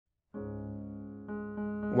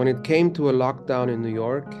when it came to a lockdown in New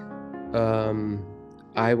York,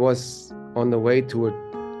 I was on the way to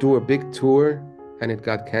do a big tour, and it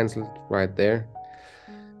got canceled right there.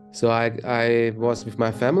 So I was with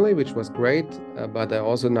my family, which was great, but I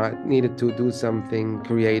also needed to do something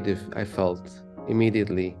creative, I felt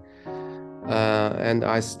immediately. And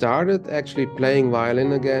I started actually playing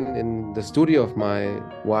violin again in the studio of my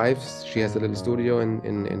wife's. She has a little studio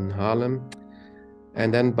in Harlem.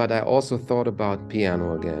 And then, but I also thought about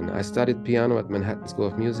piano again. I studied piano at Manhattan School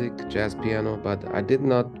of Music, jazz piano, but I did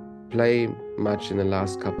not play much in the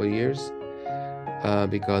last couple of years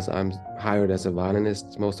because I'm hired as a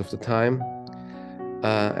violinist most of the time.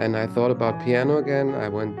 And I thought about piano again. I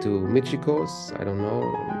went to Michiko's. I don't know,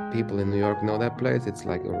 people in New York know that place. It's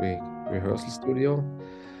like a rehearsal studio.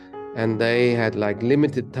 And they had like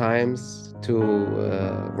limited times to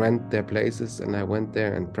rent their places. And I went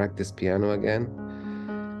there and practiced piano again.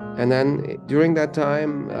 And then during that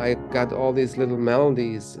time, I got all these little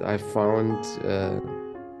melodies I found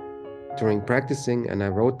during practicing, and I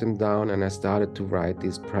wrote them down, and I started to write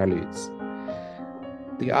these preludes.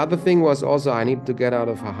 The other thing was also I needed to get out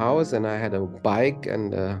of her house, and I had a bike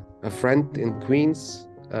and a friend in Queens,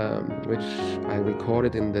 which I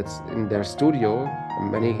recorded in their studio,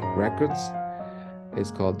 many records.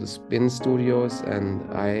 It's called the Spin Studios, and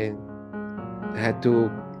I had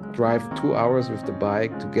to drive 2 hours with the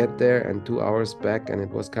bike to get there and 2 hours back, and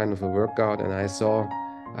it was kind of a workout. And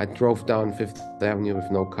I drove down Fifth Avenue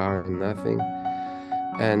with no car and nothing.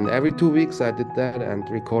 And every 2 weeks I did that and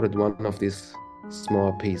recorded one of these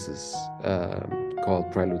small pieces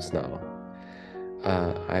called Preludes now.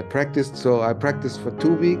 I practiced for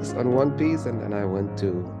 2 weeks on one piece, and then I went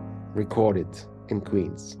to record it in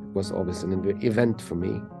Queens. It was always an event for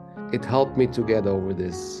me. It helped me to get over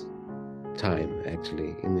this time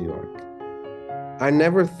actually in New York. I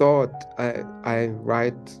never thought I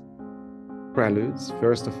write preludes,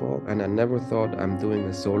 first of all, and I never thought I'm doing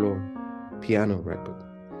a solo piano record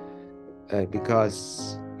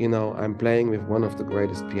because, you know, I'm playing with one of the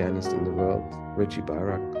greatest pianists in the world, Richie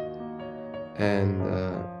Barak, and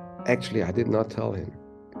actually I did not tell him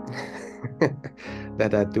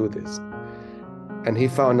that I do this, and he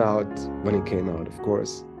found out when he came out, of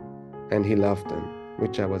course, and he loved them,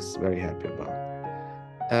 which I was very happy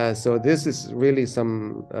about. So this is really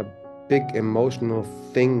a big emotional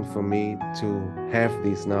thing for me to have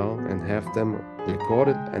these now and have them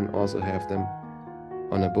recorded and also have them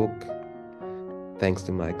on a book, thanks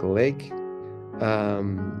to Michael Lake.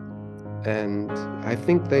 And I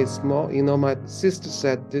think my sister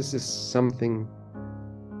said this is something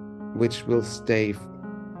which will stay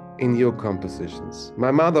in your compositions.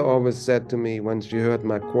 My mother always said to me when she heard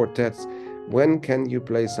my quartets, when can you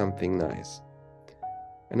play something nice?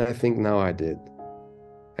 And I think now I did.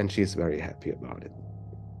 And she's very happy about it.